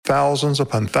Thousands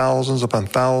upon thousands upon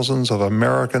thousands of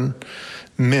American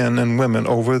men and women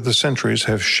over the centuries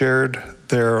have shared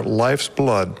their life's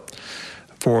blood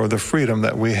for the freedom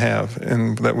that we have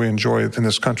and that we enjoy in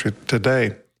this country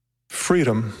today.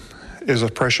 Freedom is a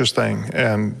precious thing,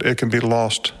 and it can be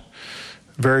lost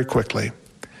very quickly.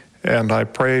 And I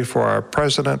pray for our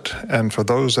president and for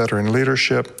those that are in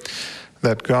leadership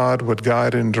that God would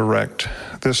guide and direct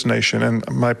this nation. And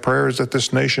my prayer is that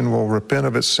this nation will repent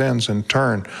of its sins and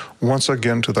turn once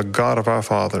again to the God of our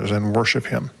fathers and worship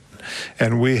him.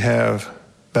 And we have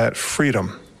that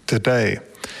freedom today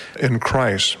in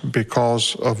Christ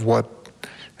because of what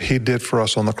he did for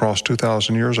us on the cross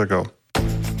 2,000 years ago.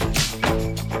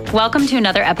 Welcome to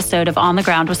another episode of On the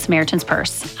Ground with Samaritan's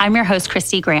Purse. I'm your host,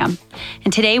 Christy Graham.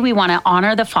 And today we want to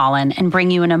honor the fallen and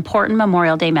bring you an important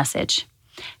Memorial Day message.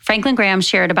 Franklin Graham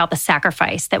shared about the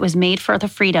sacrifice that was made for the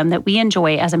freedom that we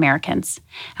enjoy as Americans.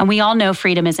 And we all know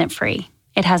freedom isn't free.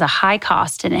 It has a high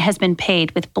cost, and it has been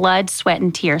paid with blood, sweat,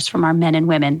 and tears from our men and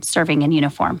women serving in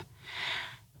uniform.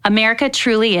 America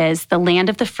truly is the land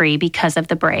of the free because of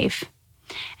the brave.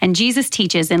 And Jesus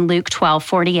teaches in Luke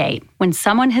 12:48, when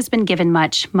someone has been given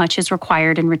much, much is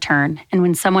required in return. And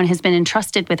when someone has been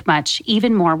entrusted with much,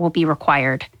 even more will be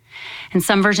required. And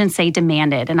some versions say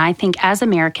demanded, and I think as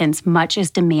Americans, much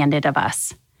is demanded of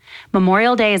us.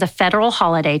 Memorial Day is a federal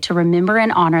holiday to remember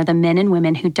and honor the men and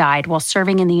women who died while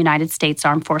serving in the United States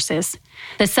Armed Forces.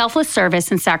 The selfless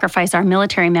service and sacrifice our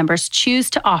military members choose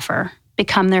to offer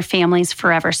become their family's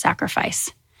forever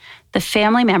sacrifice. The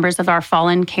family members of our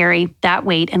fallen carry that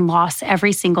weight and loss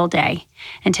every single day.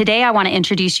 And today I want to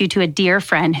introduce you to a dear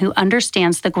friend who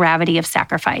understands the gravity of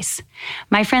sacrifice.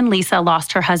 My friend Lisa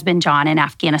lost her husband John in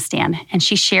Afghanistan, and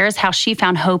she shares how she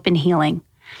found hope and healing,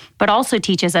 but also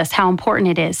teaches us how important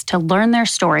it is to learn their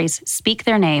stories, speak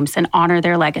their names, and honor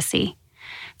their legacy.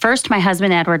 First, my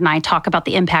husband Edward and I talk about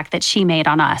the impact that she made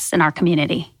on us and our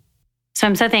community. So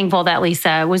I'm so thankful that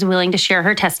Lisa was willing to share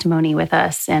her testimony with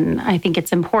us. And I think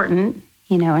it's important,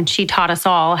 and she taught us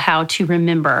all how to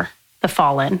remember the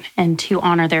fallen and to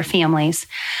honor their families.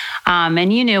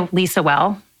 And you knew Lisa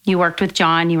well. You worked with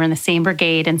John. You were in the same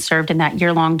brigade and served in that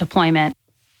year-long deployment.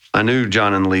 I knew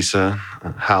John and Lisa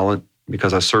Hallett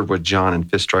because I served with John in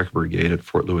 5th Stryker Brigade at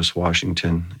Fort Lewis,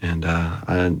 Washington. And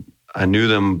I knew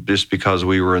them just because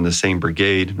we were in the same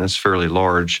brigade. That's fairly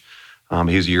large.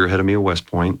 He was a year ahead of me at West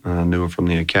Point. I knew him from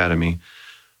the academy.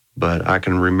 But I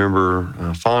can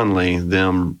remember fondly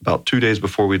them about 2 days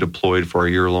before we deployed for our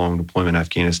year-long deployment in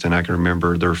Afghanistan. I can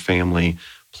remember their family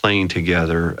playing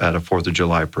together at a 4th of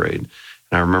July parade. And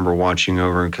I remember watching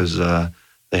over because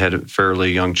they had a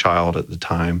fairly young child at the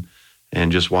time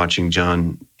and just watching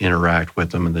John interact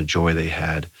with them and the joy they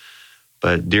had.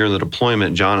 But during the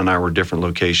deployment, John and I were different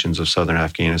locations of southern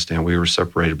Afghanistan. We were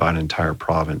separated by an entire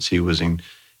province. He was in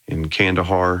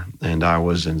Kandahar, and I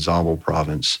was in Zabul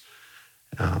province.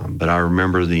 But I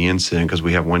remember the incident because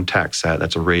we have one TACSAT,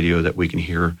 that's a radio that we can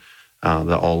hear,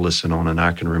 that all listen on. And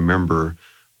I can remember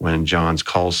when John's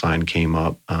call sign came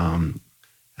up, and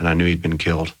I knew he'd been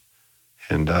killed.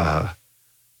 And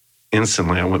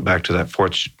instantly I went back to that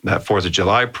 4th of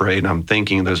July parade, and I'm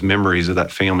thinking those memories of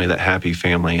that family, that happy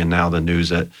family, and now the news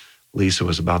that Lisa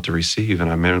was about to receive.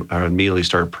 And I immediately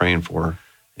started praying for her.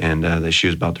 And that she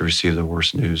was about to receive the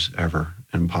worst news ever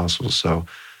and possible. So,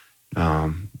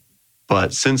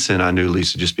 but since then, I knew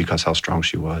Lisa just because how strong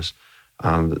she was.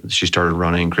 She started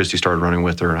running. Christy started running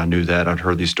with her, and I knew that. I'd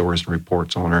heard these stories and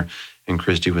reports on her, and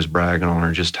Christy was bragging on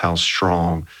her just how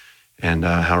strong and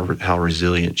how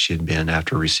resilient she had been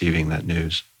after receiving that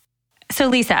news. So,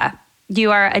 Lisa,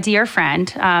 you are a dear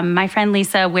friend. My friend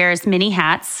Lisa wears many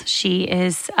hats. She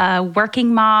is a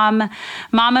working mom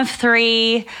of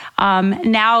 3,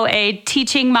 now a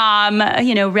teaching mom,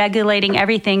 regulating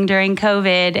everything during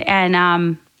COVID.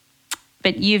 And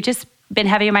but you've just been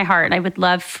heavy in my heart. And I would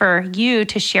love for you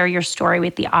to share your story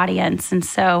with the audience. And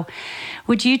so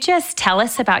would you just tell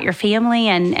us about your family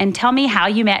and tell me how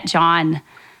you met John?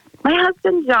 My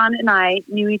husband, John, and I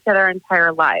knew each other our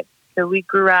entire lives. So we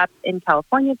grew up in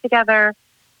California together.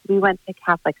 We went to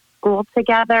Catholic school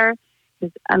together.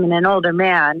 I'm an older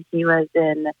man. He was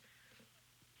in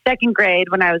 2nd grade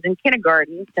when I was in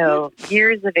kindergarten. So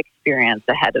years of experience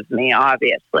ahead of me,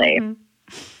 obviously.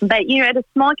 Mm-hmm. But, at a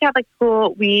small Catholic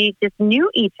school, we just knew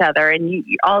each other, and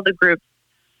all the groups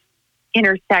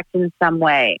intersect in some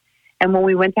way. And when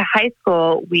we went to high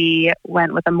school, we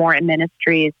went with Amor in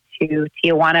Ministries to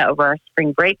Tijuana over our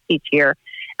spring break each year.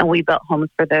 And we built homes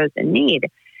for those in need.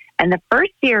 And the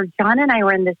first year, John and I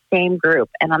were in the same group.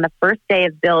 And on the first day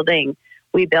of building,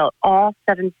 we built all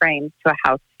 7 frames to a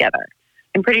house together.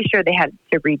 I'm pretty sure they had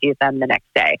to redo them the next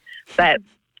day. But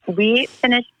we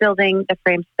finished building the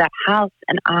frames to that house,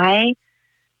 and I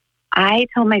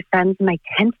told my friends in my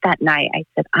tent that night, I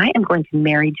said, I am going to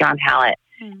marry John Hallett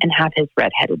and have his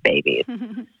redheaded babies.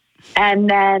 And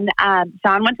then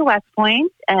John went to West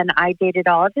Point, and I dated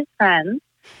all of his friends.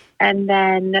 And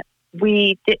then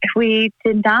we did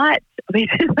not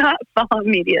fall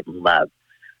immediate love,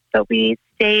 but we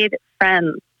stayed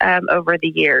friends over the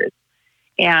years.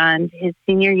 And his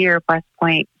senior year of West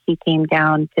Point, he came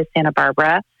down to Santa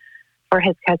Barbara for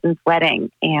his cousin's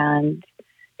wedding. And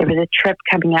there was a trip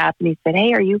coming up, and he said,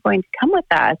 hey, are you going to come with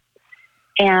us?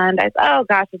 And I said, oh,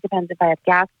 gosh, it depends if I have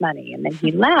gas money. And then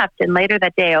he left. And later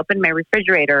that day, I opened my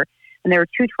refrigerator, and there were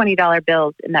two $20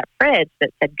 bills in that fridge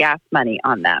that said gas money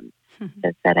on them. So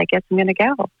I said, I guess I'm going to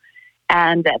go.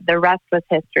 And the rest was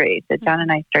history. So John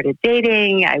and I started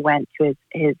dating. I went to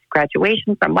his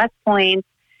graduation from West Point.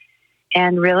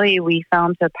 And really, we fell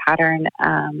into a pattern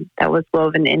that was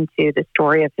woven into the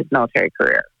story of his military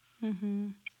career. Mm-hmm.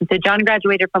 So John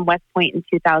graduated from West Point in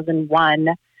 2001.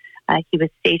 He was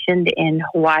stationed in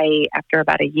Hawaii after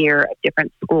about a year of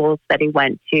different schools that he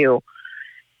went to.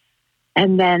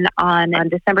 And then on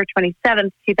December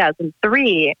 27th,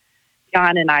 2003,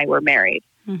 John and I were married.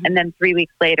 Mm-hmm. And then 3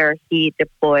 weeks later, he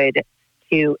deployed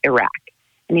to Iraq.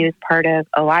 And he was part of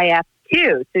OIF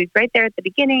too. So he's right there at the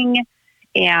beginning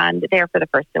and there for the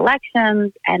first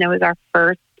elections. And it was our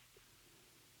first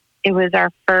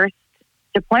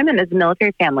deployment as a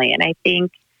military family. And I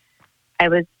think I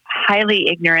was highly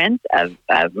ignorant of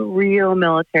real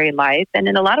military life. And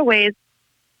in a lot of ways,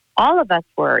 all of us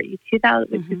were.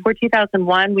 Before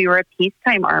 2001, we were a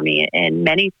peacetime army in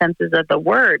many senses of the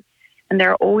word. And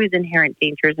there are always inherent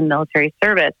dangers in military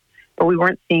service, but we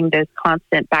weren't seeing those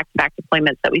constant back-to-back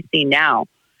deployments that we see now.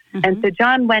 Mm-hmm. And so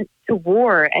John went to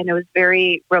war, and it was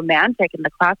very romantic in the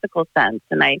classical sense.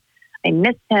 And I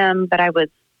missed him, but I was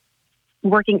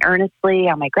working earnestly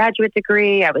on my graduate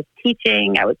degree. I was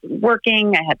teaching. I was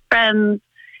working. I had friends.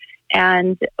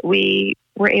 And we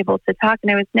were able to talk.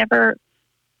 And I was never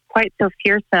quite so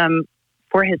fearsome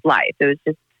for his life. It was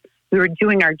just, we were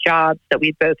doing our jobs that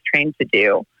we both trained to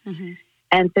do. Mm-hmm.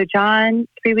 And so John,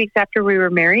 3 weeks after we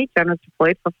were married, John was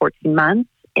deployed for 14 months.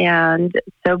 And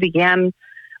so began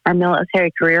our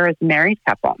military career as a married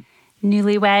couple.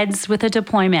 Newlyweds with a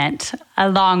deployment, a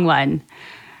long one.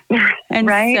 And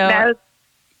right? So,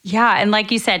 yeah. And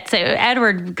like you said, so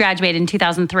Edward graduated in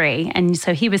 2003. And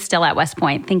so he was still at West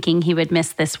Point thinking he would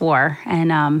miss this war.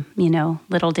 And,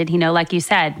 little did he know, like you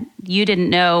said, you didn't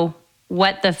know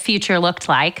what the future looked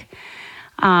like.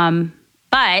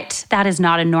 But that is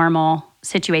not a normal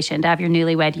situation to have your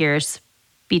newlywed years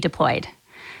be deployed.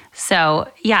 So,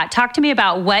 yeah, talk to me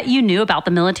about what you knew about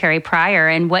the military prior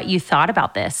and what you thought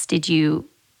about this. Did you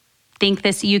think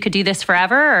you could do this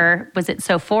forever, or was it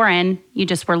so foreign you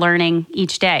just were learning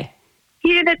each day?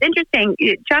 That's interesting.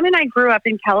 John and I grew up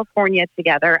in California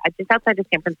together, just outside of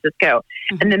San Francisco,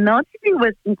 mm-hmm. and the military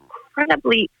was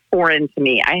incredibly foreign to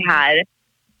me. I had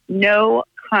no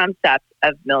concept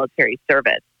of military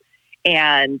service.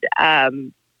 And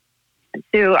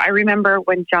so I remember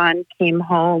when John came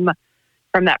home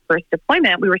from that first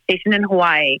deployment, we were stationed in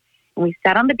Hawaii, and we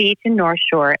sat on the beach in North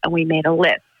Shore, and we made a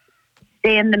list.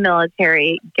 Stay in the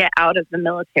military, get out of the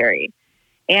military.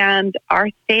 And our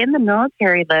stay in the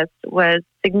military list was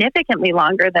significantly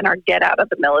longer than our get out of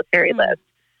the military list.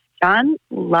 John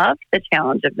loved the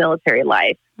challenge of military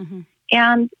life. Mm-hmm.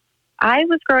 And I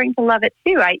was growing to love it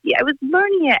too. I was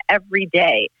learning it every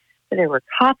day. So there were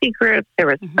coffee groups, there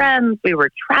was mm-hmm. friends, we were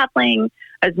traveling.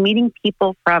 I was meeting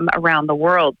people from around the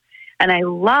world. And I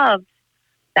loved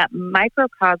that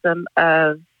microcosm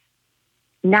of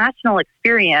national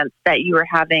experience that you were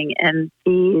having in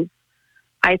these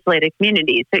isolated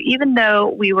communities. So even though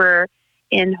we were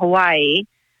in Hawaii,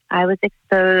 I was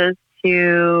exposed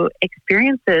to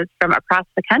experiences from across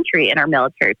the country in our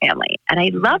military family. And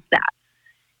I loved that.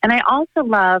 And I also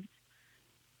loved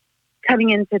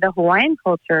coming into the Hawaiian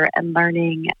culture and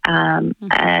learning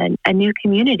a new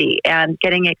community and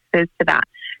getting exposed to that.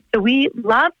 So we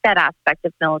loved that aspect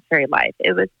of military life.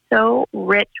 It was so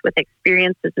rich with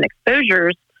experiences and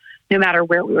exposures, no matter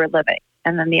where we were living.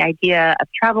 And then the idea of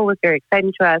travel was very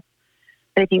exciting to us.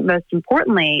 But I think most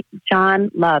importantly,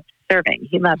 John loved serving.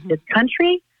 He loved his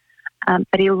country,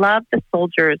 but he loved the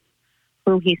soldiers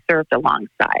whom he served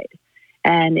alongside.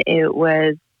 And it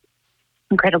was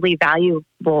incredibly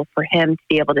valuable for him to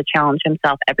be able to challenge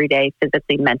himself every day,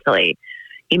 physically, mentally,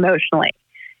 emotionally.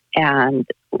 And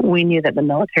we knew that the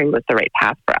military was the right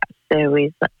path for us. So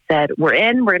we said, we're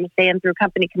going to stay in through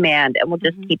company command, and we'll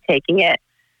just keep taking it,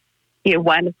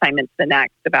 one assignment to the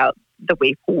next about the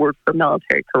way forward for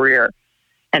military career.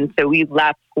 And so we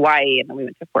left Hawaii and then we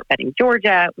went to Fort Benning,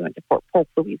 Georgia. We went to Fort Polk,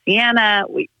 Louisiana.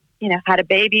 We, had a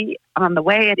baby on the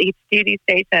way at each duty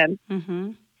station.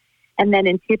 Mm-hmm. And then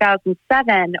in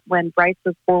 2007, when Bryce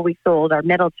was 4 weeks old, our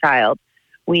middle child,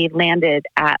 we landed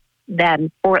at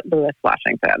then Fort Lewis,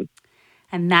 Washington.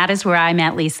 And that is where I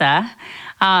met Lisa,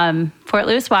 Fort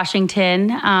Lewis, Washington.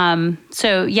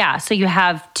 So you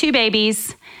have 2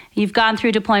 babies. You've gone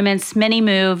through deployments, many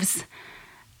moves,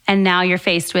 and now you're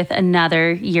faced with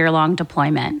another year-long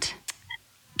deployment.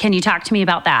 Can you talk to me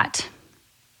about that?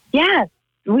 Yes.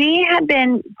 We had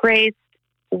been graced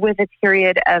with a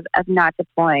period of not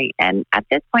deploying. And at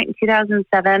this point in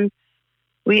 2007,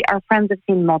 our friends have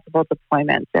seen multiple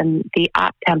deployments, and the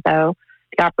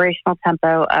operational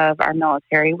tempo of our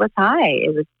military was high.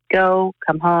 It was go,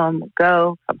 come home,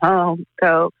 go, come home,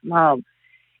 go, come home.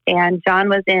 And John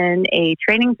was in a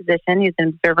training position. He was an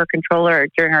observer controller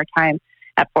during our time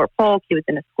at Fort Polk. He was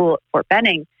in a school at Fort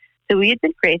Benning. So we had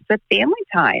been graced with family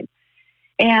time.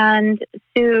 And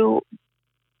so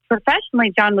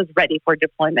professionally, John was ready for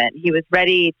deployment. He was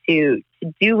ready to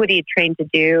do what he had trained to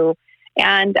do.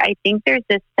 And I think there's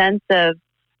this sense of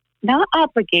not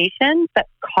obligation, but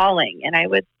calling. And I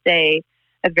would say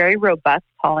a very robust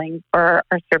calling for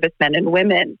our servicemen and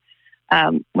women.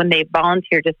 When they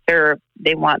volunteer to serve,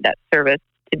 they want that service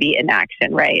to be in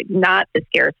action, right? Not the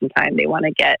garrison time. They want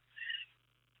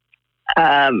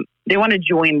to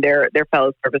join their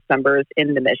fellow service members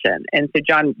in the mission. And so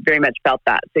John very much felt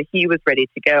that. So he was ready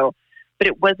to go, but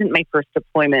it wasn't my first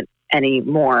deployment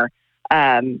anymore.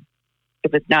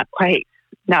 It was not quite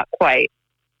as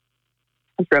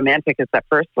romantic as that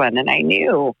first one. And I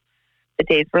knew the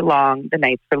days were long, the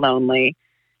nights were lonely,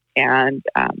 and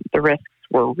the risks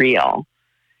were real.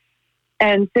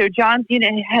 And so John's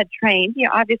unit had trained,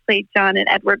 obviously John and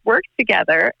Edward worked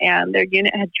together, and their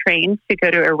unit had trained to go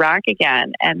to Iraq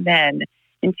again. And then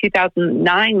in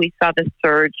 2009, we saw the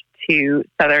surge to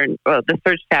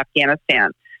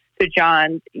Afghanistan. So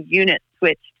John's unit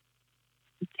switched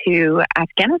to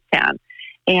Afghanistan.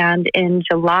 And in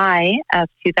July of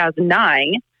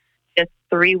 2009, just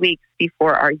 3 weeks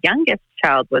before our youngest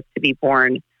child was to be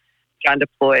born, John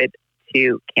deployed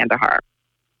to Kandahar.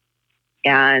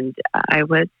 And I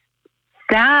was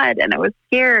sad and I was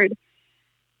scared.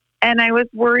 And I was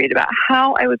worried about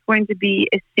how I was going to be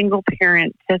a single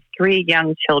parent to 3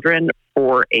 young children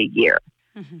for a year.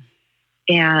 Mm-hmm.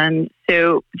 And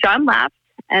so John left.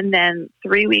 And then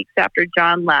 3 weeks after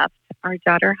John left, our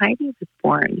daughter Heidi was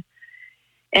born.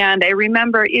 And I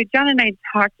remember John and I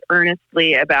talked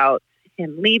earnestly about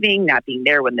him leaving, not being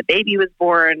there when the baby was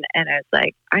born. And I was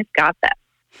like, I've got this.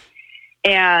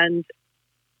 And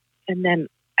then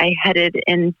I headed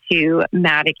into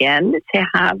Madigan to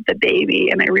have the baby.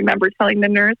 And I remember telling the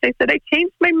nurse, I said, I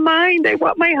changed my mind. I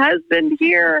want my husband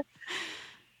here.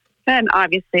 And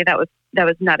obviously that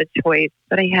was not a choice,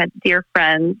 but I had dear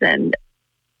friends, and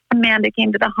Amanda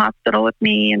came to the hospital with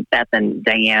me, and Beth and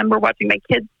Diane were watching my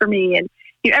kids for me. And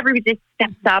everybody just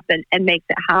steps up and makes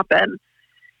it happen.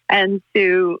 And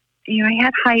so, I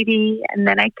had Heidi, and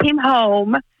then I came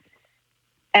home.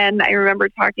 And I remember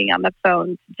talking on the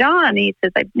phone to John. He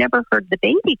says, I've never heard the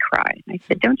baby cry. And I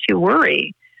said, don't you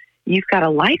worry. You've got a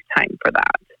lifetime for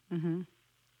that. Mm-hmm.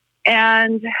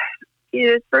 And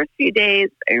the first few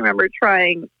days, I remember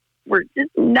were just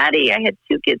nutty. I had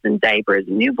 2 kids in diapers,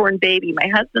 a newborn baby. My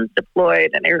husband's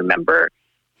deployed. And I remember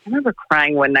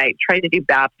crying one night, tried to do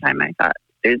bath time. I thought,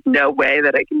 there's no way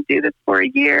that I can do this for a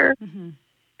year. Mm-hmm.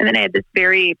 And then I had this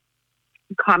very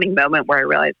calming moment where I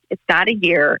realized it's not a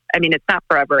year. I mean, it's not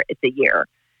forever. It's a year.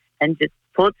 And just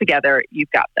pull it together.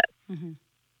 You've got this. Mm-hmm.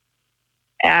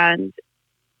 And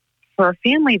for our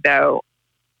family, though,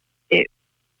 it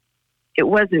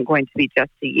wasn't going to be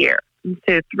just a year. And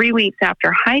so 3 weeks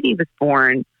after Heidi was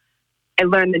born, I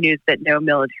learned the news that no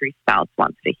military spouse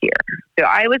wants to hear. So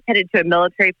I was headed to a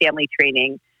military family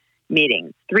training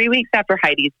meeting 3 weeks after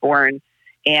Heidi's born.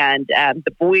 And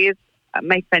the boys,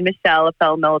 my friend Michelle, a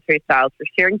fellow military spouse, were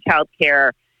sharing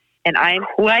childcare. And I'm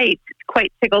quite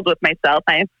tickled with myself.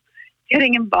 I'm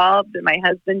getting involved in my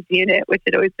husband's unit, which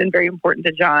had always been very important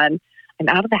to John. I'm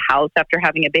out of the house after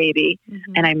having a baby,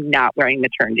 mm-hmm. and I'm not wearing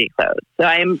maternity clothes. So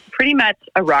I'm pretty much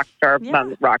a rock star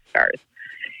among rock stars.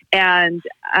 And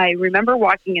I remember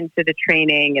walking into the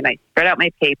training, and I spread out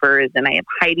my papers, and I have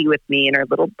Heidi with me in her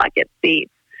little bucket seat.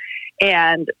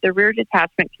 And the rear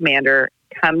detachment commander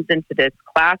comes into this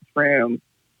classroom,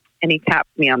 and he taps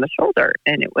me on the shoulder.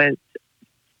 And it was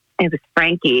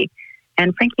Frankie.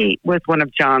 And Frankie was one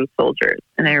of John's soldiers.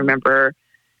 And I remember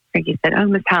Frankie said, "Oh,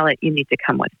 Miss Hallett, you need to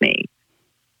come with me."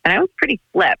 And I was pretty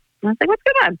flipped. And I was like, "What's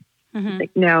going on?" Mm-hmm. He's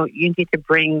like, "No, you need to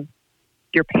bring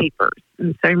your papers.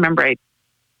 And so I remember I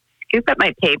scoop up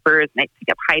my papers and I pick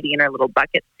up Heidi in her little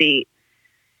bucket seat.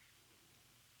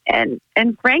 And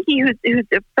Frankie, who's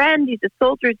a friend, he's a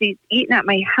soldier, he's eating at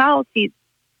my house. His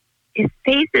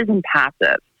face is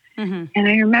impassive. Mm-hmm. And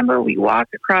I remember we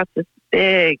walked across this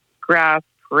big grass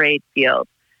parade field.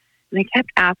 And I kept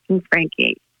asking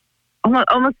Frankie,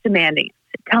 almost demanding,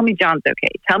 tell me John's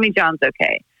okay. Tell me John's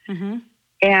okay. Mm-hmm.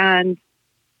 And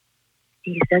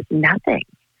he says nothing.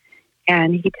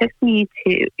 And he takes me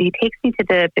to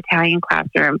the battalion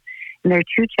classroom, and there are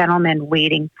two gentlemen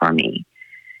waiting for me.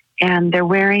 And they're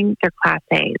wearing their Class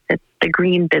A's. It's the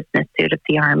green business suit of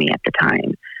the Army at the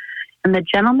time. And the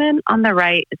gentleman on the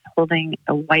right is holding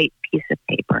a white piece of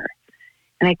paper.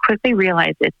 And I quickly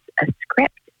realize it's a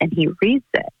script, and he reads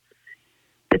it.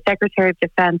 The Secretary of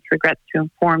Defense regrets to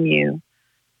inform you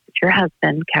that your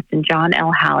husband, Captain John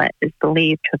L. Hallett, is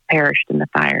believed to have perished in the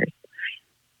fires.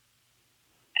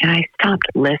 And I stopped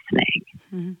listening.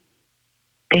 Mm-hmm.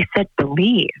 They said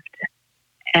believed.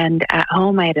 And at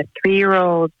home, I had a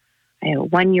 3-year-old, I had a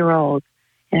 1-year-old,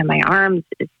 and in my arms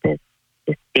is this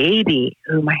baby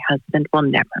who my husband will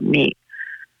never meet.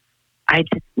 I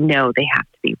just know they have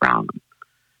to be wrong.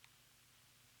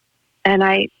 And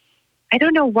I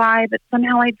don't know why, but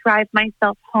somehow I drive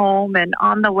myself home, and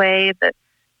on the way, the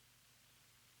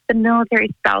military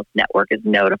spouse network is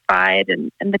notified,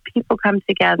 and the people come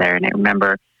together. And I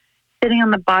remember sitting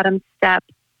on the bottom step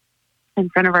in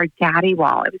front of our daddy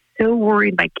wall. I was so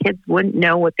worried my kids wouldn't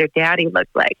know what their daddy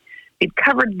looked like. They'd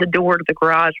covered the door to the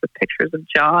garage with pictures of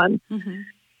John. Mm-hmm.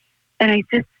 And I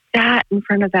just sat in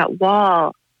front of that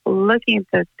wall looking at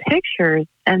those pictures.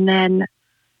 And then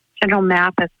General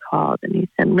Mathis called and he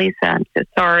said, Lisa, I'm so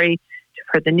sorry to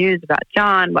heard the news about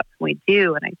John. What can we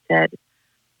do? And I said,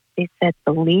 they said,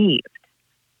 believed.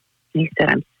 And he said,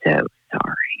 I'm so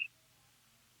sorry.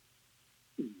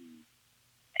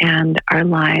 And our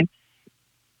lives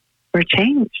were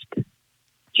changed.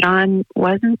 John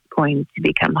wasn't going to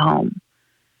become home.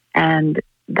 And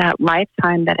that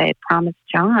lifetime that I had promised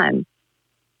John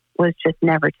was just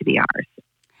never to be ours.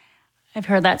 I've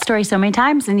heard that story so many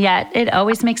times, and yet it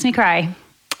always makes me cry.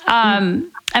 And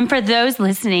for those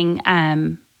listening,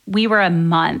 we were a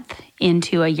month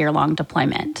into a year-long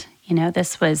deployment. You know,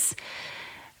 this was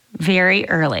very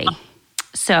early.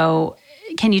 So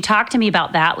can you talk to me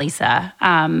about that, Lisa?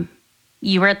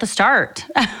 You were at the start.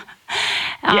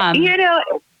 Yeah, you know,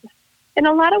 in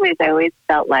a lot of ways, I always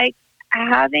felt like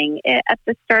having it at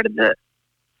the start of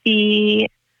the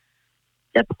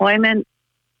deployment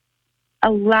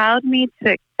allowed me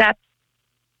to accept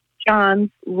John's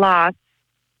loss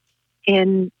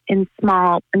in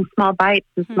small bites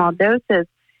and small doses.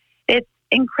 It's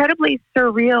incredibly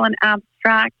surreal and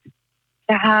abstract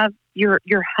to have your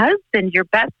husband, your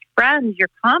best friend, your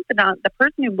confidant, the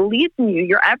person who believes in you,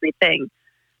 your everything,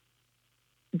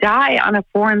 die on a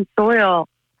foreign soil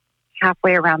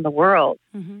halfway around the world.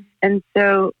 Mm-hmm. And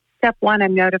so step one,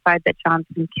 I'm notified that John's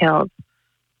been killed.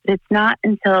 But it's not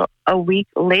until a week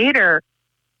later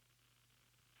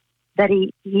that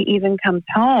he even comes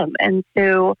home. And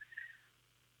so,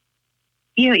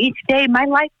 you know, each day my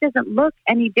life doesn't look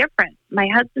any different. My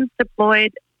husband's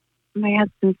deployed. My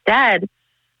husband's dead.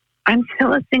 I'm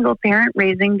still a single parent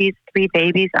raising these 3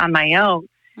 babies on my own.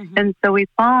 Mm-hmm. And so we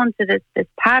fall into this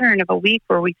pattern of a week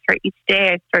where I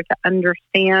start to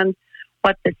understand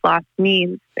what this loss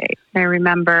means. I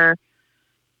remember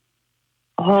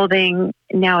holding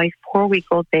now a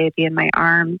 4-week-old baby in my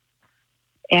arms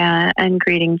and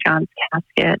greeting John's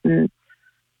casket, and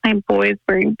my boys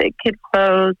wearing big kid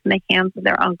clothes in the hands of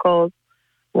their uncles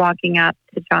walking up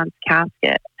to John's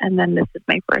casket. And then this is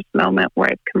my first moment where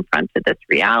I've confronted this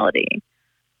reality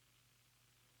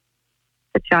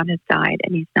that John has died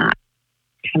and he's not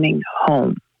coming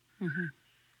home. Mm-hmm.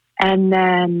 And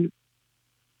then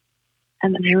I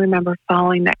remember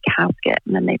following that casket,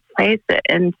 and then they place it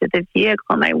into the vehicle,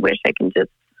 and I wish I can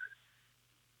just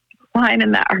recline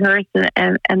in that hearse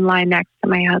and lie next to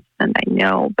my husband. I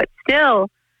know, but still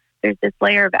there's this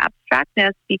layer of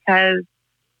abstractness because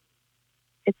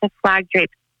it's a flag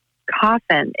draped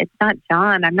coffin. It's not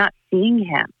John. I'm not seeing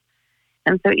him.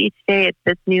 And so each day it's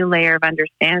this new layer of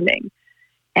understanding.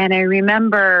 And I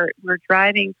remember we're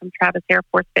driving from Travis Air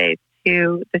Force Base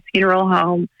to the funeral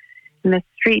home, and the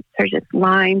streets are just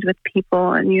lined with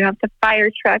people, and you have the fire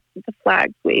trucks with the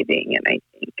flags waving. And I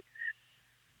think,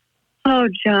 oh,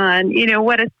 John, you know,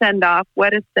 what a send-off,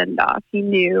 He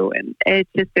knew. And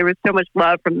there was so much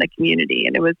love from the community,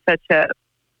 and it was such a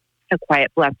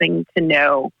quiet blessing to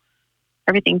know.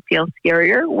 Everything feels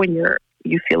scarier when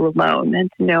you feel alone,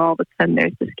 and to know all of a sudden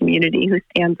there's this community who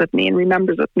stands with me and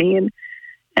remembers with me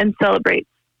and celebrates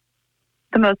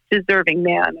the most deserving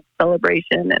man of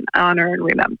celebration and honor and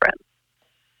remembrance.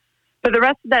 But the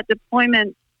rest of that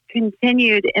deployment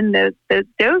continued in those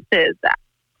doses.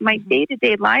 My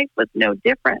day-to-day life was no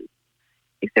different,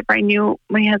 except I knew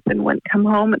my husband wouldn't come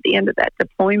home at the end of that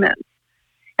deployment.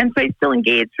 And so I still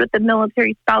engaged with the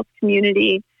military spouse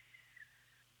community.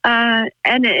 And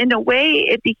in a way,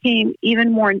 it became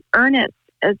even more earnest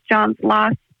as John's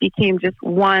loss became just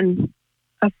one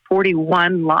of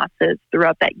 41 losses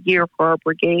throughout that year for our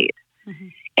brigade. Mm-hmm.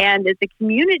 And as a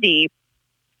community,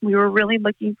 we were really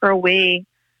looking for a way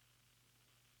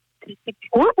to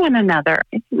support one another.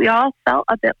 We all felt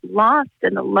a bit lost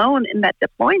and alone in that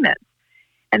deployment.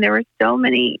 And there were so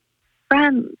many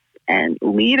friends and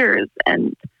leaders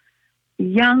and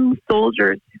young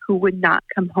soldiers who would not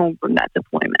come home from that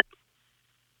deployment.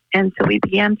 And so we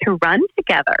began to run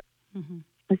together. Mm-hmm.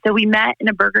 And so we met in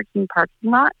a Burger King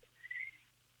parking lot,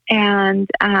 and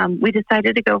we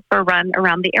decided to go for a run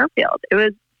around the airfield. It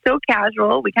was so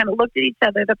casual. We kind of looked at each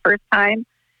other the first time,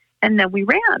 and then we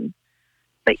ran.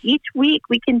 But each week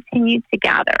we continued to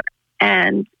gather,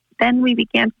 and then we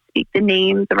began to speak the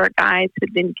names of our guys who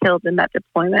had been killed in that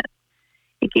deployment.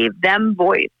 It gave them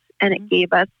voice, and it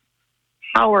gave us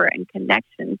power and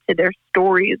connection to their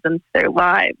stories and to their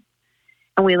lives.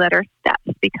 And we let our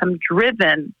steps become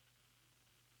driven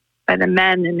by the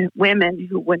men and women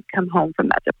who would come home from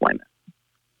that deployment.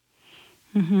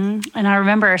 Mm-hmm. And I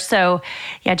remember,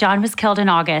 John was killed in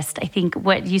August. I think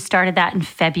you started that in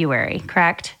February,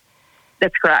 correct?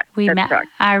 That's correct. Correct.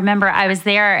 I remember I was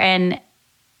there, and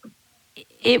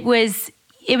it was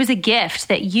a gift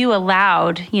that you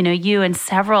allowed, you and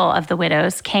several of the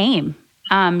widows came.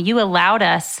 You allowed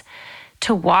us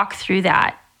to walk through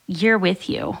that year with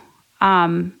you,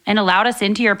 and allowed us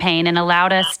into your pain and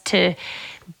allowed us to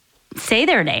say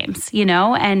their names,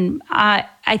 and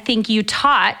I think you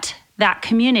taught that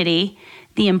community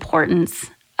the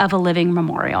importance of a living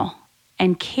memorial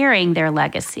and carrying their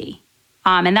legacy.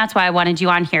 And that's why I wanted you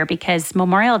on here, because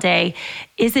Memorial Day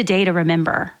is a day to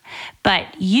remember. But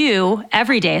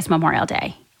every day is Memorial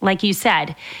Day. Like you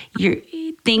said,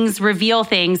 things reveal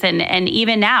things. And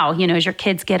even now, as your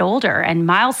kids get older and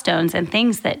milestones and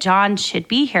things that John should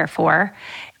be here for,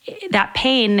 that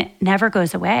pain never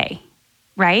goes away,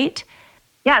 right?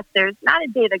 Yes, there's not a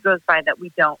day that goes by that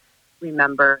we don't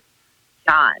remember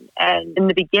John. And in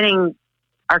the beginning,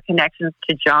 our connections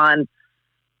to John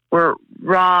were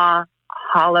raw,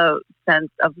 hollow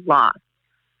sense of loss.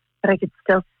 But I could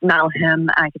still smell him.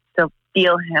 I could still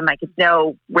feel him. I could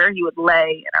know where he would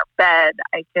lay in our bed.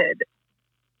 I could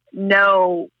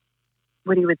know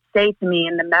what he would say to me.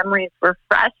 And the memories were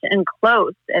fresh and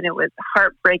close. And it was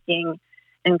heartbreaking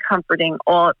and comforting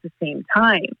all at the same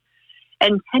time.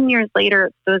 And 10 years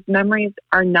later, those memories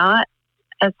are not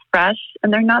as fresh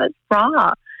and they're not as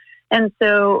raw. And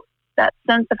so that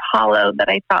sense of hollow that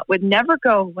I thought would never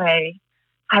go away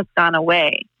has gone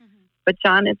away. Mm-hmm. But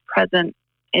John is present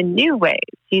in new ways.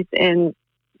 He's in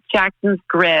Jackson's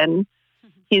grin.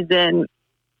 Mm-hmm. He's in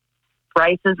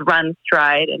Bryce's run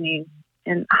stride, and he's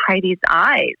in Heidi's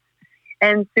eyes.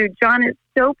 And so John is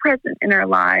so present in our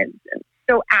lives and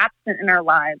so absent in our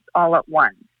lives all at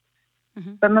once.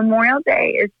 Mm-hmm. But Memorial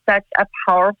Day is such a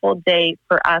powerful day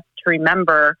for us to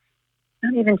remember,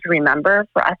 not even to remember,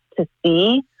 for us to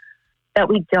see that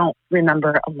we don't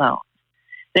remember alone.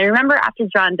 And I remember after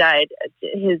John died,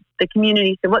 the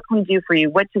community said, "What can we do for you?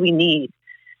 What do we need?"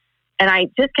 And I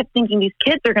just kept thinking, these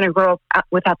kids are going to grow up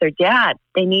without their dad.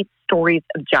 They need stories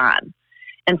of John.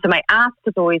 And so my ask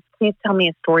was always, please tell me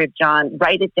a story of John.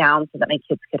 Write it down so that my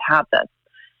kids could have this.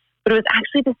 But it was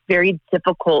actually this very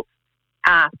difficult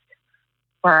ask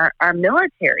for our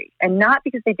military. And not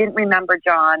because they didn't remember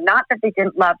John, not that they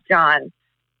didn't love John.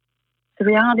 The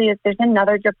reality is there's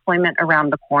another deployment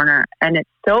around the corner. And it's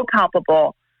so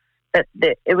palpable that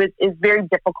it's very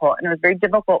difficult. And it was very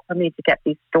difficult for me to get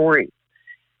these stories.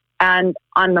 And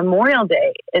on Memorial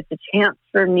Day, it's a chance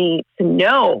for me to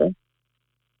know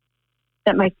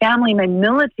that my family, my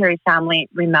military family,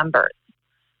 remembers.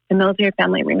 The military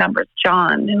family remembers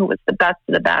John, who was the best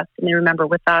of the best, and they remember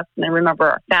with us, and they remember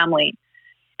our family.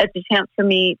 It's a chance for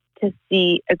me to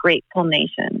see a grateful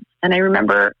nation. And I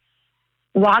remember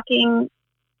walking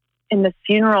in the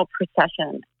funeral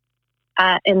procession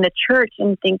in the church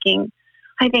and thinking,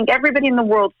 I think everybody in the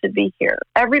world should be here.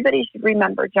 Everybody should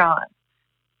remember John.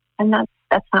 And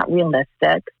that's not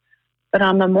realistic. But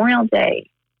on Memorial Day,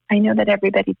 I know that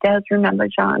everybody does remember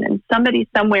John, and somebody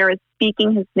somewhere is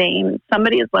speaking his name, and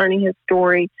somebody is learning his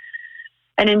story.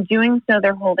 And in doing so,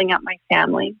 they're holding up my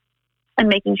family and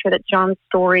making sure that John's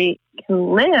story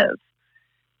can live.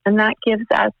 And that gives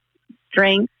us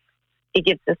strength. It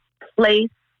gives us place.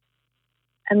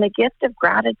 And the gift of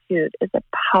gratitude is a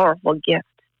powerful gift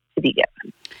to be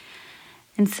given.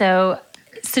 And so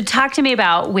talk to me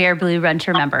about Wear Blue, Run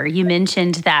to Remember. You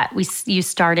mentioned that you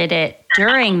started it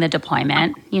during the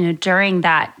deployment, during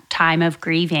that time of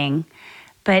grieving,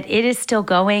 but it is still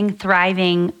going,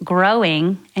 thriving,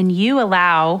 growing, and you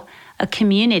allow a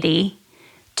community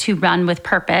to run with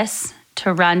purpose,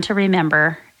 to run to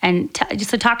remember. And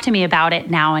so talk to me about it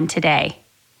now and today.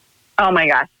 Oh my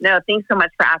gosh. No, thanks so much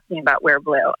for asking about Wear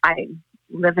Blue. I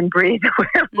live and breathe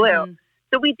Wear Blue. Mm-hmm.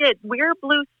 So we did. Wear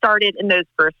Blue started in those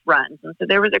first runs. And so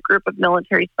there was a group of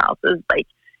military spouses like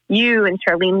you and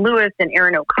Charlene Lewis and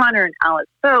Erin O'Connor and Alice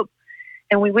Pope.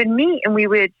 And we would meet and we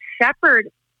would shepherd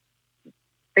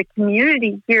the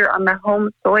community here on the home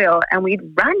soil. And we'd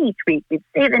run each week. We'd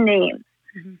say the names.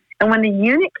 Mm-hmm. And when the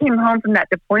unit came home from that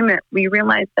deployment, we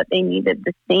realized that they needed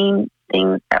the same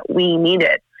things that we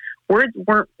needed. Words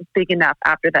weren't big enough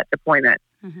after that deployment.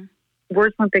 Mm-hmm.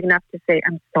 Words weren't big enough to say,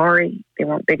 I'm sorry. They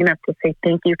weren't big enough to say,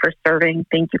 thank you for serving.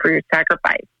 Thank you for your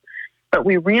sacrifice. But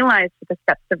we realized with the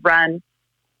Steps of Run,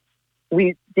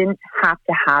 we didn't have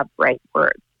to have right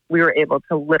words. We were able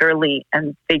to literally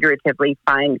and figuratively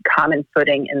find common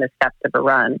footing in the steps of a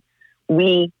run.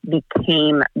 We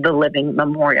became the living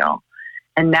memorial.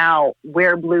 And now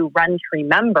Wear Blue, Run to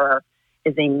Remember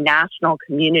is a national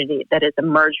community that has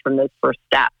emerged from those first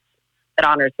steps that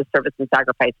honors the service and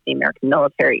sacrifice of the American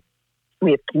military.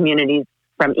 We have communities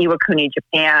from Iwakuni,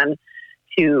 Japan,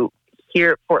 to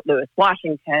here at Fort Lewis,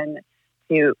 Washington,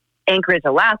 to Anchorage,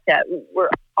 Alaska. We're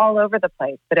all over the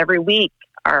place. But every week,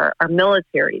 our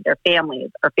military, their families,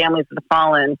 our families of the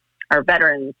fallen, our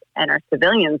veterans, and our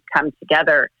civilians come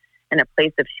together in a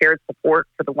place of shared support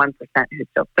for the 1% who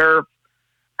still serve,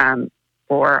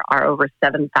 for our over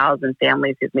 7,000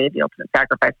 families who've made the ultimate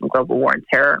sacrifice from global war and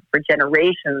terror, for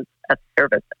generations of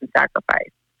service and sacrifice.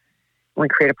 We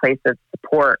create a place of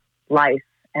support, life,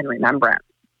 and remembrance.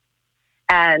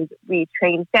 And we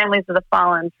train families of the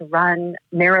fallen to run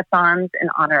marathons in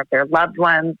honor of their loved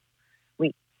ones.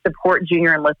 We support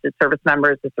junior enlisted service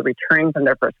members as they're returning from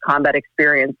their first combat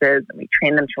experiences. And we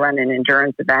train them to run an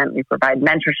endurance event. We provide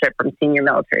mentorship from senior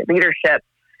military leadership.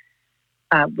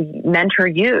 We mentor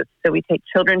youth. So we take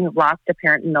children who've lost a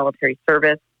parent in military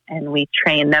service and we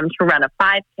train them to run a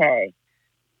 5K.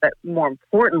 But more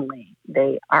importantly,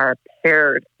 they are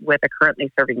paired with a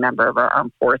currently serving member of our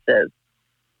armed forces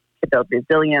to build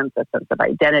resilience, a sense of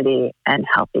identity, and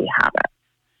healthy habits.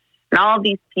 And all of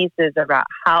these pieces are about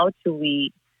how do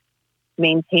we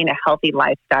maintain a healthy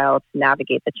lifestyle to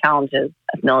navigate the challenges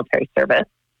of military service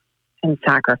and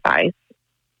sacrifice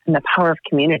and the power of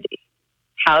community.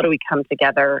 How do we come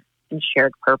together in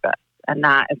shared purpose? And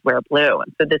that is Wear Blue.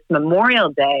 And so this Memorial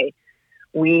Day,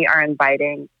 we are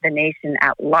inviting the nation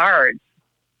at large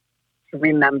to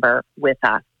remember with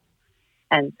us.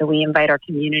 And so we invite our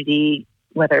community,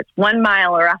 whether it's 1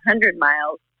 mile or 100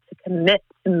 miles, to commit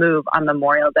to move on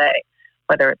Memorial Day,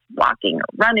 whether it's walking or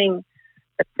running,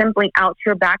 but simply out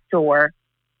your back door.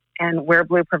 And Wear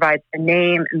Blue provides the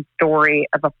name and story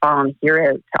of a fallen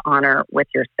hero to honor with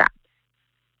your steps.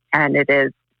 And it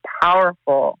is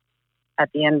powerful at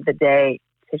the end of the day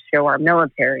to show our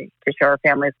military, to show our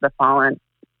families of the fallen,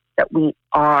 that we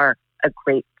are a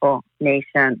grateful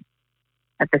nation,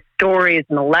 that the stories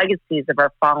and the legacies of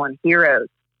our fallen heroes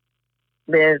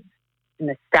live in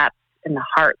the steps, in the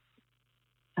hearts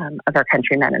of our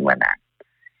countrymen and women.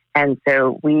 And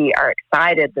so we are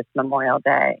excited this Memorial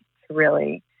Day to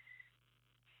really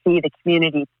see the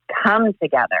community come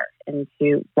together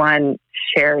into one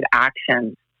shared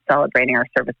action, celebrating our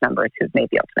service members who've made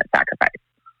the ultimate sacrifice.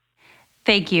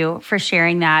 Thank you for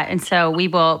sharing that. And so we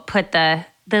will put the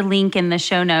link in the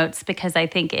show notes because I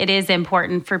think it is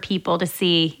important for people to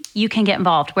see you can get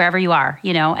involved wherever you are,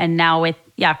 and now with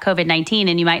COVID-19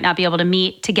 and you might not be able to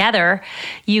meet together,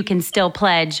 you can still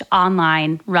pledge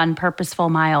online, run purposeful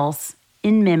miles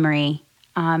in memory,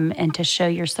 and to show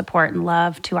your support and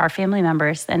love to our family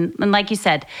members. And like you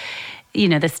said,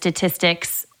 the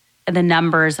statistics, the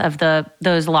numbers of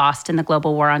those lost in the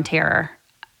global war on terror,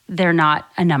 they're not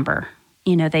a number.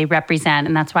 They represent,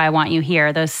 and that's why I want you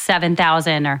here, those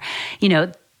 7,000 or,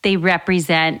 they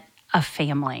represent a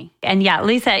family. And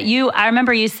Lisa, I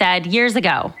remember you said years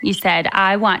ago,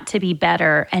 I want to be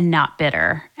better and not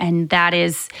bitter. And that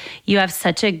is, you have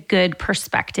such a good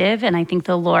perspective. And I think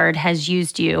the Lord has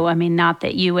used you. I mean, not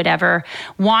that you would ever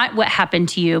want what happened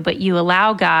to you, but you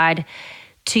allow God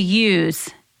to use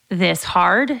this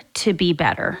hard to be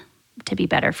better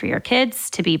for your kids,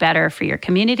 to be better for your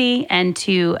community, and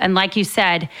like you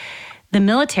said, the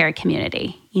military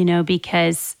community,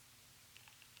 because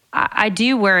I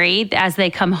do worry as they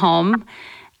come home,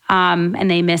 and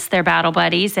they miss their battle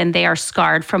buddies, and they are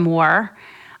scarred from war.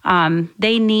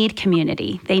 They need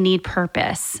community. They need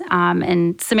purpose.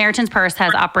 And Samaritan's Purse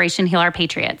has Operation Heal Our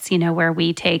Patriots, where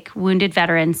we take wounded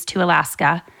veterans to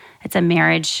Alaska. It's a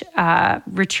marriage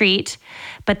retreat,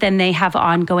 but then they have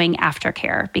ongoing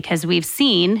aftercare, because we've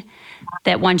seen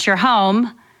that once you're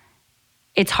home,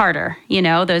 it's harder.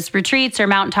 Those retreats or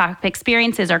mountaintop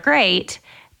experiences are great,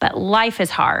 but life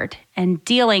is hard, and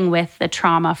dealing with the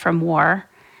trauma from war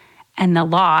and the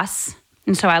loss.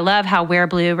 And so I love how Wear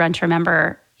Blue, Run to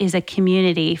Remember is a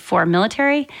community for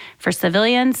military, for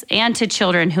civilians, and to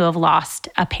children who have lost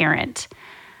a parent.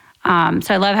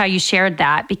 So I love how you shared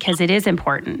that, because it is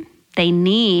important. They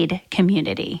need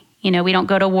community. We don't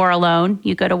go to war alone.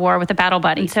 You go to war with a battle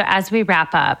buddy. So as we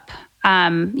wrap up,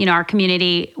 our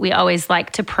community, we always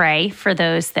like to pray for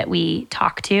those that we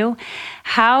talk to.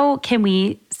 How can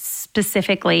we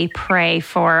specifically pray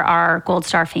for our Gold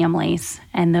Star families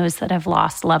and those that have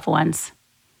lost loved ones?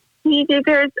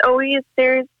 There's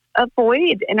a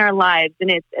void in our lives.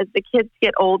 And as the kids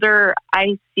get older,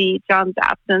 I see John's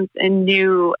absence in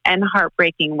new and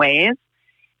heartbreaking ways.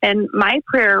 And my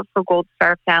prayer for Gold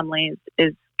Star families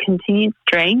is continued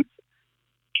strength,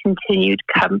 continued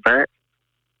comfort,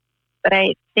 but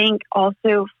I think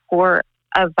also for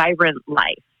a vibrant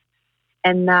life.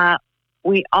 And that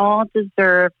we all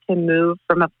deserve to move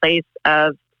from a place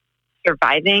of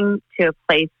surviving to a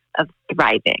place of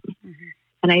thriving. Mm-hmm.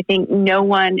 And I think no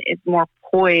one is more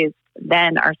poised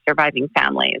than our surviving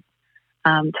families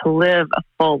to live a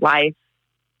full life,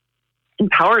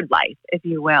 empowered life, if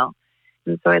you will.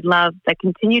 And so I'd love the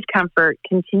continued comfort,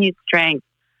 continued strength,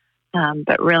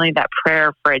 but really that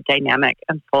prayer for a dynamic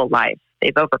and full life.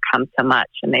 They've overcome so much,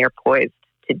 and they are poised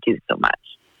to do so much.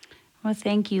 Well,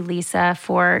 thank you, Lisa,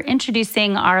 for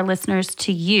introducing our listeners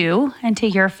to you and to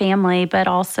your family, but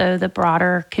also the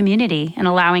broader community, and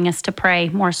allowing us to pray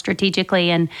more strategically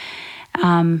and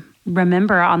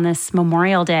remember on this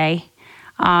Memorial Day.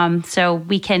 So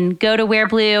we can go to Wear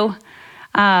Blue,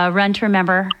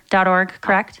 runtoremember.org,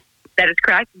 correct? That is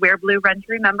correct.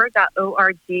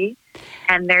 wearblue.runtoremember.org.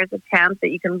 And there's a tab that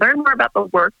you can learn more about the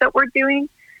work that we're doing,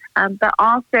 but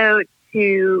also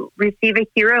to receive a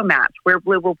hero match. Wear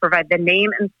Blue will provide the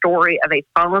name and story of a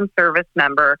fallen service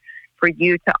member for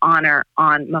you to honor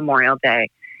on Memorial Day.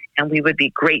 And we would be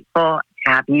grateful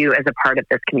to have you as a part of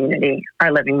this community,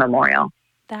 our living memorial.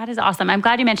 That is awesome. I'm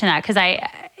glad you mentioned that,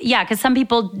 because some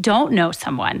people don't know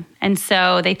someone. And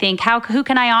so they think, who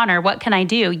can I honor? What can I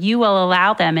do? You will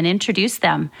allow them and introduce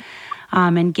them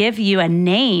and give you a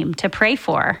name to pray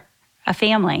for, a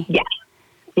family. Yes.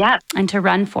 Yes. And to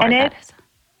run for. And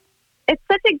it's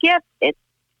such a gift. It's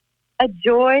a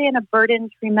joy and a burden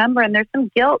to remember. And there's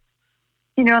some guilt,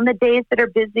 on the days that are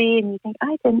busy and you think,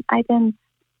 I didn't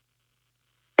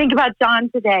think about John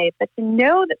today. But to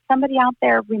know that somebody out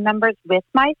there remembers with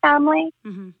my family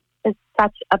is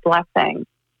such a blessing.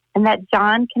 And that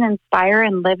John can inspire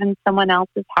and live in someone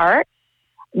else's heart,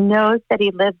 knows that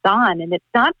he lives on. And it's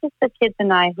not just the kids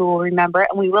and I who will remember,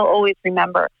 and we will always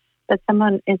remember, but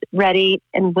someone is ready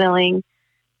and willing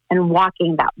and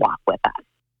walking that walk with us.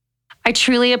 I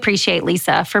truly appreciate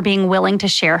Lisa for being willing to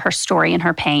share her story and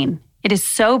her pain. It is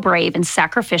so brave and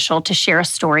sacrificial to share a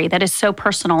story that is so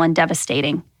personal and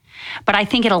devastating. But I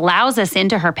think it allows us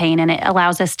into her pain, and it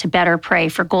allows us to better pray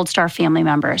for Gold Star family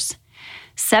members.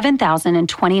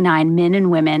 7,029 men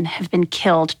and women have been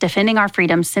killed defending our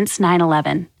freedom since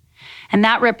 9/11. And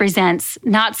that represents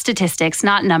not statistics,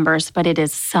 not numbers, but it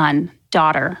is son,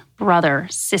 daughter, brother,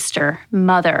 sister,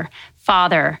 mother,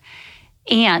 father,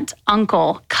 aunt,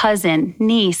 uncle, cousin,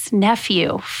 niece,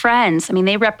 nephew, friends.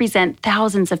 They represent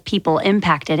thousands of people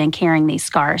impacted and carrying these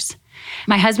scars.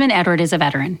 My husband, Edward, is a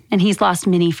veteran, and he's lost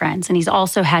many friends, and he's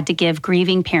also had to give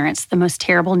grieving parents the most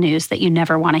terrible news that you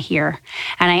never want to hear.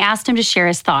 And I asked him to share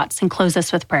his thoughts and close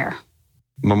us with prayer.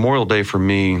 Memorial Day for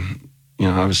me,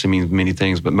 obviously means many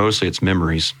things, but mostly it's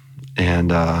memories.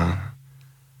 And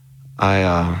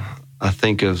I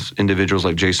think of individuals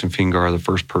like Jason Fingar, the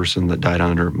first person that died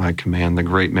under my command, the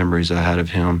great memories I had of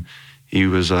him. He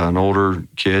was an older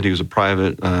kid. He was a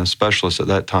private specialist at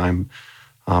that time,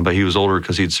 but he was older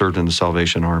because he'd served in the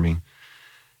Salvation Army.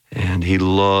 And he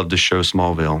loved to show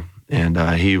Smallville. And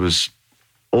he was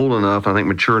old enough, I think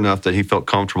mature enough, that he felt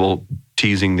comfortable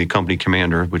teasing the company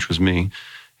commander, which was me.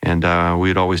 And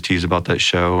we'd always tease about that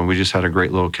show, and we just had a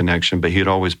great little connection. But he'd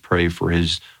always pray for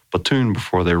his platoon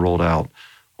before they rolled out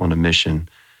on a mission.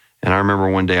 And I remember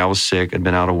one day I was sick, I'd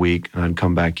been out a week, and I'd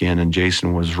come back in, and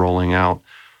Jason was rolling out,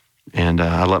 and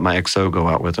I let my XO go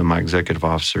out with him, my executive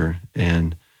officer,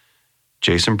 and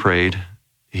Jason prayed.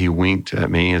 He winked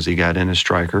at me as he got in his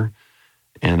striker,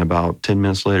 And about 10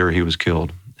 minutes later, he was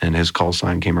killed, and his call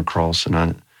sign came across. And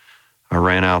I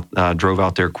ran out, drove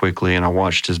out there quickly, and I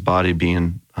watched his body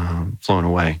being flown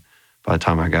away by the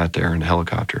time I got there in the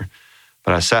helicopter.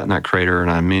 But I sat in that crater,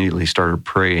 and I immediately started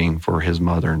praying for his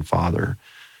mother and father.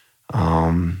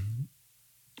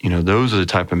 Those are the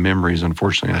type of memories,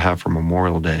 unfortunately, I have from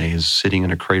Memorial Day, is sitting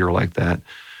in a crater like that,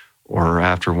 or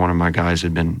after one of my guys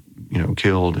had been,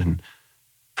 killed, and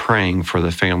praying for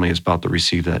the family that's about to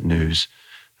receive that news,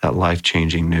 that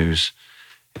life-changing news.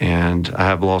 And I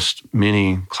have lost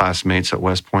many classmates at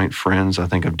West Point, friends. I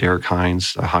think of Derek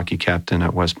Hines, a hockey captain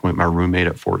at West Point, my roommate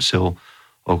at Fort Sill,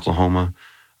 Oklahoma.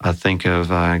 I think of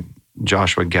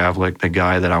Joshua Gavlik, the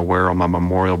guy that I wear on my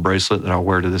memorial bracelet that I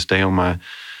wear to this day on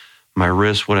my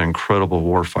wrist. What an incredible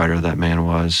warfighter that man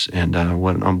was, and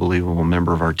what an unbelievable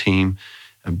member of our team,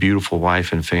 a beautiful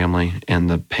wife and family, and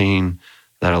the pain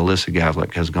that Alyssa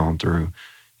Gavlik has gone through.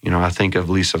 I think of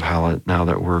Lisa Hallett, now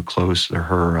that we're close to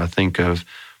her. I think of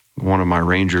one of my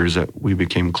Rangers that we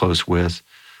became close with,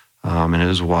 and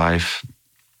his wife,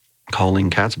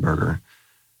 Colleen Katzberger.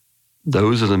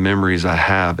 Those are the memories I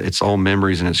have. It's all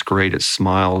memories, and it's great. It's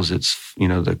smiles. It's,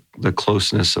 the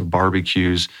closeness of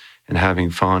barbecues and having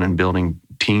fun and building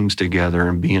teams together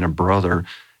and being a brother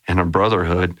and a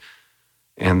brotherhood.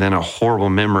 And then a horrible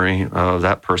memory of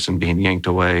that person being yanked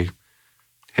away.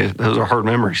 Those are hard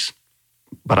memories.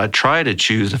 But I try to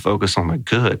choose to focus on the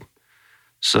good.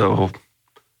 So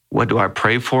what do I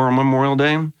pray for on Memorial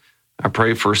Day? I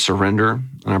pray for surrender,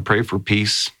 and I pray for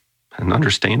peace and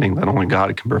understanding that only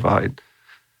God can provide.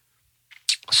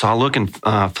 So I look in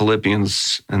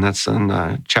Philippians, and that's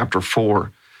in chapter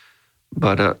 4.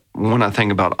 But when I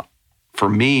think about, for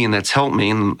me, and that's helped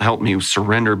me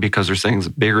surrender, because there's things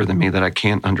bigger than me that I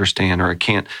can't understand, or I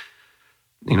can't,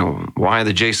 why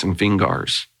the Jason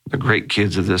Fingars, the great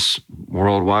kids of this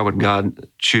world, why would God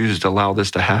choose to allow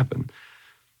this to happen?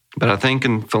 But I think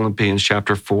in Philippians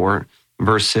chapter 4,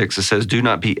 verse 6, it says, "Do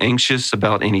not be anxious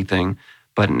about anything,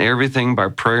 but in everything by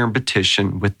prayer and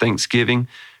petition, with thanksgiving,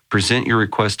 present your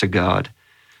request to God.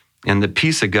 And the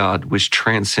peace of God, which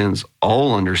transcends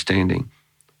all understanding,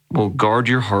 will guard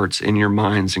your hearts and your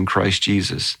minds in Christ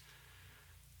Jesus."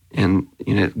 And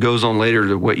it goes on later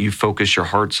to what you focus your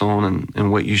hearts on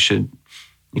and what you should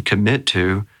commit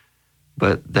to.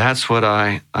 But that's what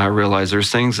I realize.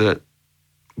 There's things that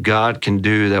God can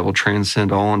do that will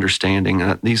transcend all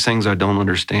understanding. These things I don't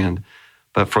understand.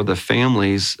 But for the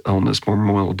families on this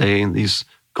Memorial Day, and these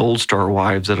Gold Star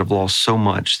wives that have lost so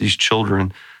much, these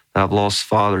children that have lost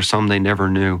fathers, some they never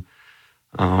knew,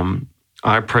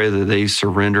 I pray that they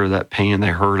surrender that pain and they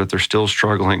hurt if they're still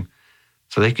struggling,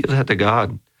 so they give that to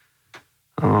God.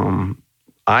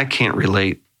 I can't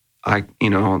relate.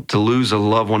 To lose a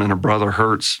loved one and a brother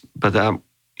hurts, but that,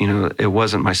 it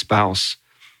wasn't my spouse.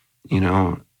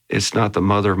 It's not the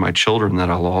mother of my children that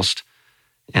I lost.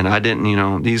 And I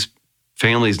didn't, these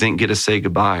families didn't get to say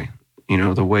goodbye,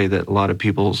 the way that a lot of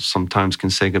people sometimes can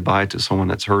say goodbye to someone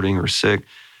that's hurting or sick.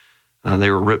 They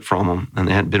were ripped from them, and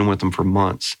they hadn't been with them for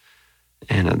months.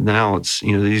 And now it's,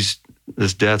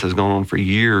 this death has gone on for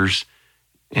years,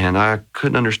 and I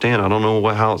couldn't understand. I don't know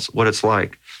what it's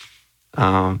like.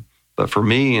 But for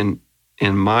me,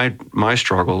 in my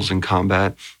struggles in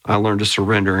combat, I learned to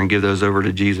surrender and give those over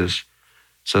to Jesus.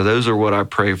 So those are what I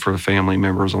pray for family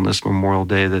members on this Memorial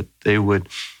Day, that they would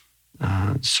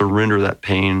surrender that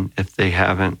pain if they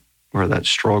haven't, or that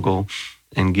struggle,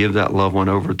 and give that loved one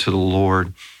over to the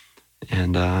Lord,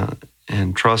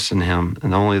 and trust in Him,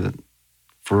 and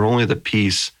only the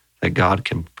peace that God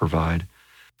can provide.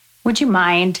 Would you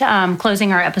mind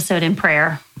closing our episode in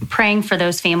prayer, praying for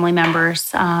those family members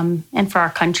and for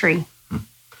our country?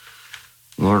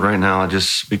 Lord, right now,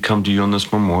 we come to you on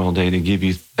this Memorial Day to give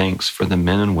you thanks for the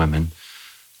men and women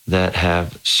that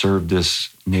have served this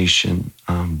nation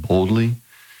boldly,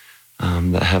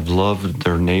 that have loved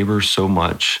their neighbors so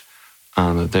much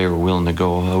that they were willing to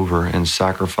go over and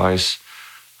sacrifice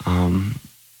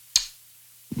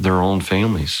their own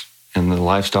families and the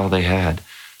lifestyle they had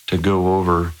to go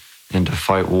over and to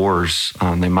fight wars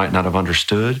they might not have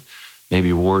understood,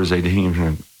 maybe wars they didn't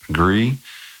even agree.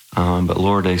 But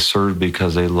Lord, they served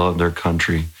because they loved their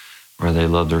country, or they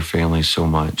loved their families so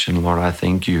much. And Lord, I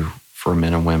thank you for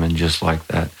men and women just like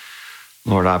that.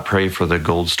 Lord, I pray for the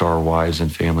Gold Star wives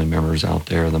and family members out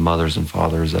there, the mothers and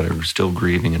fathers that are still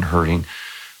grieving and hurting.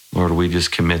 Lord, we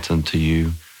just commit them to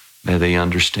you. May they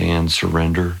understand,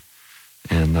 surrender,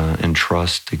 and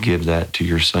trust to give that to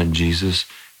your Son, Jesus,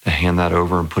 to hand that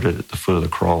over and put it at the foot of the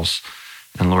cross,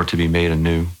 and Lord, to be made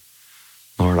anew.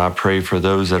 Lord, I pray for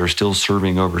those that are still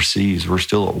serving overseas. We're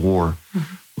still at war.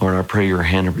 Mm-hmm. Lord, I pray your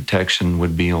hand of protection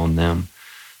would be on them.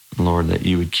 Lord, that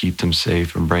you would keep them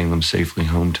safe and bring them safely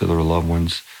home to their loved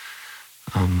ones.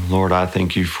 Lord, I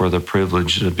thank you for the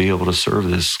privilege to be able to serve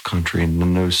this country and to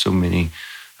know so many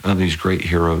of these great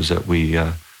heroes that we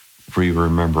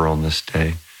remember on this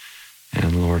day.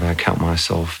 And Lord, I count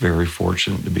myself very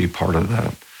fortunate to be part of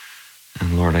that.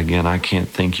 And Lord, again, I can't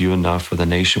thank you enough for the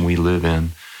nation we live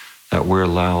in, that we're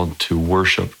allowed to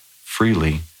worship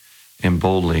freely and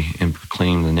boldly and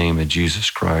proclaim the name of Jesus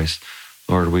Christ.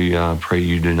 Lord, we pray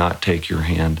you do not take your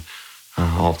hand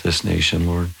off this nation,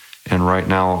 Lord. And right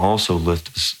now, also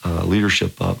lift this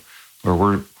leadership up, where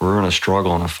we're in a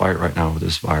struggle and a fight right now with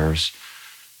this virus.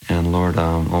 And Lord,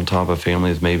 on top of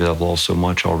families maybe that have lost so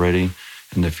much already,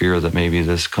 and the fear that maybe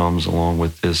this comes along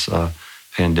with this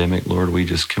pandemic, Lord, we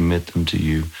just commit them to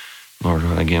you. Lord,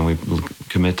 again, we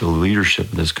commit the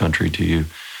leadership of this country to you,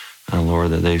 Lord,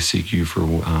 that they seek you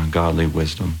for godly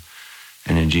wisdom.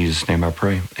 And in Jesus' name I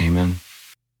pray, amen.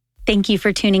 Thank you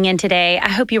for tuning in today. I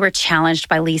hope you were challenged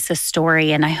by Lisa's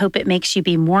story, and I hope it makes you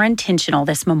be more intentional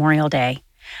this Memorial Day.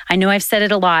 I know I've said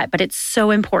it a lot, but it's so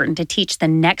important to teach the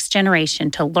next generation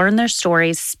to learn their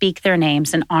stories, speak their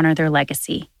names, and honor their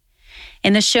legacy.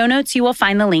 In the show notes, you will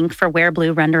find the link for Wear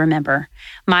Blue, Run to Remember.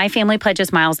 My family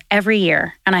pledges miles every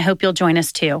year, and I hope you'll join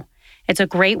us too. It's a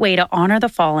great way to honor the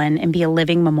fallen and be a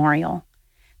living memorial.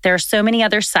 There are so many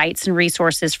other sites and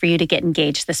resources for you to get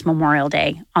engaged this Memorial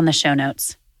Day on the show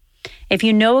notes. If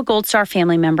you know a Gold Star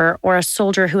family member or a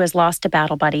soldier who has lost a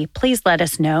battle buddy, please let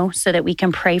us know so that we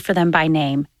can pray for them by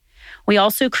name. We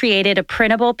also created a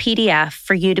printable PDF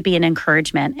for you to be an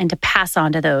encouragement and to pass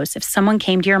on to those if someone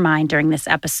came to your mind during this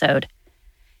episode.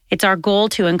 It's our goal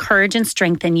to encourage and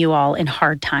strengthen you all in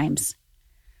hard times.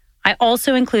 I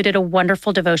also included a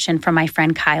wonderful devotion from my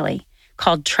friend Kylie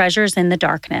called Treasures in the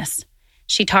Darkness.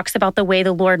 She talks about the way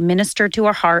the Lord ministered to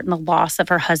her heart in the loss of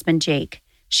her husband, Jake.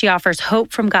 She offers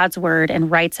hope from God's word and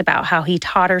writes about how he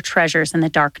taught her treasures in the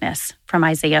darkness from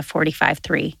Isaiah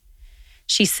 45:3.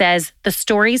 She says, the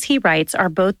stories he writes are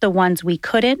both the ones we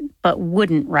couldn't but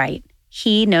wouldn't write.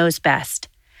 He knows best.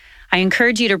 I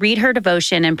encourage you to read her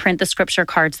devotion and print the scripture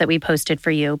cards that we posted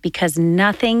for you, because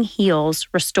nothing heals,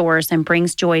 restores, and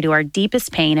brings joy to our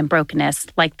deepest pain and brokenness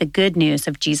like the good news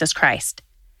of Jesus Christ.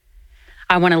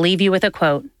 I want to leave you with a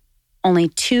quote. Only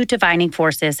two dividing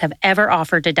forces have ever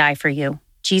offered to die for you,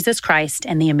 Jesus Christ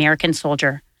and the American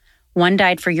soldier. One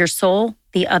died for your soul,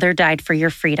 the other died for your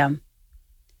freedom.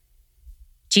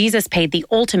 Jesus paid the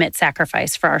ultimate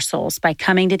sacrifice for our souls by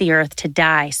coming to the earth to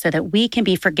die so that we can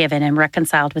be forgiven and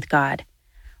reconciled with God.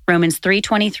 Romans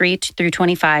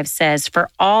 3:23-25 says, for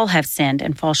all have sinned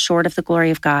and fall short of the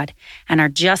glory of God and are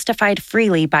justified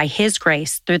freely by his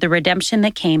grace through the redemption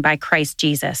that came by Christ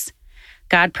Jesus.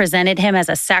 God presented him as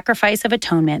a sacrifice of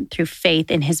atonement through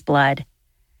faith in his blood.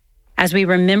 As we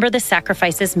remember the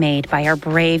sacrifices made by our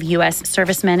brave U.S.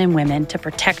 servicemen and women to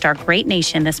protect our great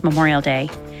nation this Memorial Day,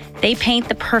 they paint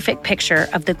the perfect picture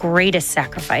of the greatest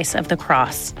sacrifice of the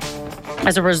cross.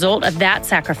 As a result of that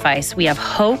sacrifice, we have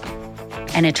hope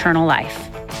and eternal life.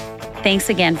 Thanks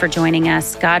again for joining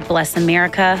us. God bless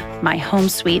America, my home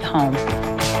sweet home.